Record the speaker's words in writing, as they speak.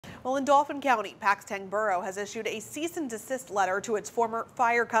Well, in Dauphin County, Paxtang Borough has issued a cease and desist letter to its former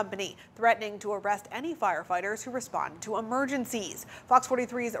fire company, threatening to arrest any firefighters who respond to emergencies. Fox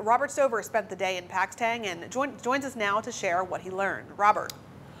 43's Robert Stover spent the day in Paxtang and joins us now to share what he learned. Robert.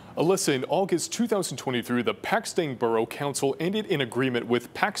 Alyssa, in August 2023, the Paxtang Borough Council ended an agreement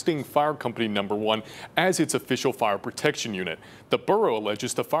with Paxtang Fire Company No. as its official fire protection unit. The borough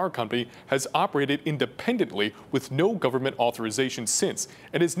alleges the fire company has operated independently with no government authorization since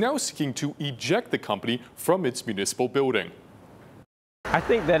and is now seeking to eject the company from its municipal building. I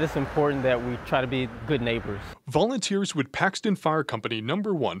think that it's important that we try to be good neighbors. Volunteers with Paxtang Fire Company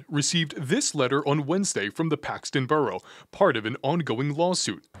No. received this letter on Wednesday from the Paxtang Borough, part of an ongoing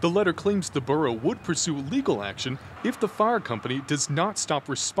lawsuit. The letter claims the borough would pursue legal action if the fire company does not stop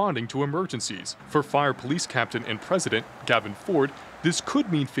responding to emergencies. For Fire Police Captain and President Gavin Ford, this could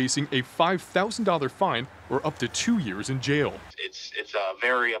mean facing a $5,000 fine or up to 2 years in jail. It's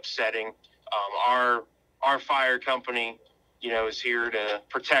very upsetting. Our fire company, is here to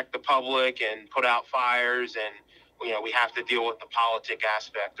protect the public and put out fires, and we have to deal with the politic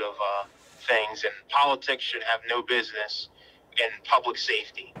aspect of things, and politics should have no business in public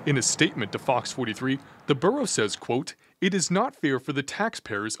safety. In a statement to Fox 43, the borough says, quote, "It is not fair for the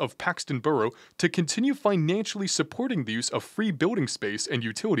taxpayers of Paxtang Borough to continue financially supporting the use of free building space and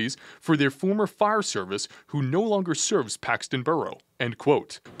utilities for their former fire service who no longer serves Paxtang Borough," end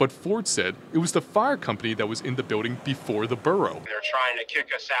quote. But Ford said it was the fire company that was in the building before the borough. They're trying to kick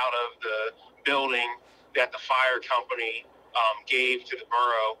us out of the building that the fire company gave to the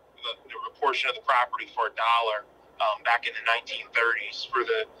borough, the portion of the property for $1 back in the 1930s for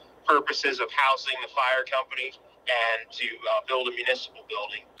the purposes of housing the fire company and to build a municipal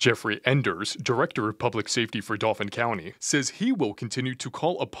building. Jeffrey Enders, Director of Public Safety for Dauphin County, says he will continue to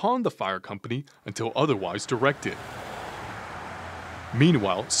call upon the fire company until otherwise directed.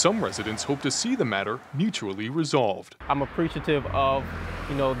 Meanwhile, some residents hope to see the matter mutually resolved. I'm appreciative of,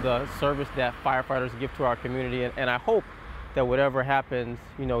 the service that firefighters give to our community, and I hope that whatever happens,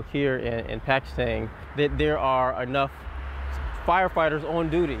 here in Paxtang, that there are enough firefighters on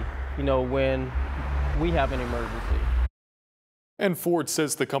duty, when we have an emergency. And Ford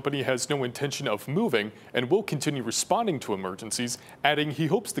says the company has no intention of moving and will continue responding to emergencies, adding he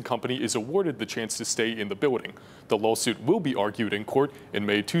hopes the company is awarded the chance to stay in the building. The lawsuit will be argued in court in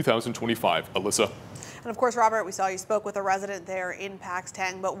May 2025. Alyssa. And of course, Robert, we saw you spoke with a resident there in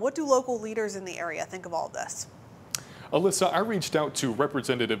Paxtang, but what do local leaders in the area think of all of this? Alyssa, I reached out to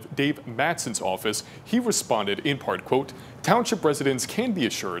Representative Dave Matson's office. He responded in part, quote, "Township residents can be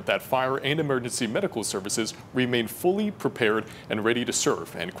assured that fire and emergency medical services remain fully prepared and ready to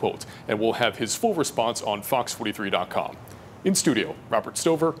serve," end quote. And we'll have his full response on fox43.com. In studio, Robert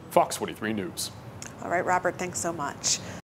Stover, Fox 43 News. All right, Robert, thanks so much.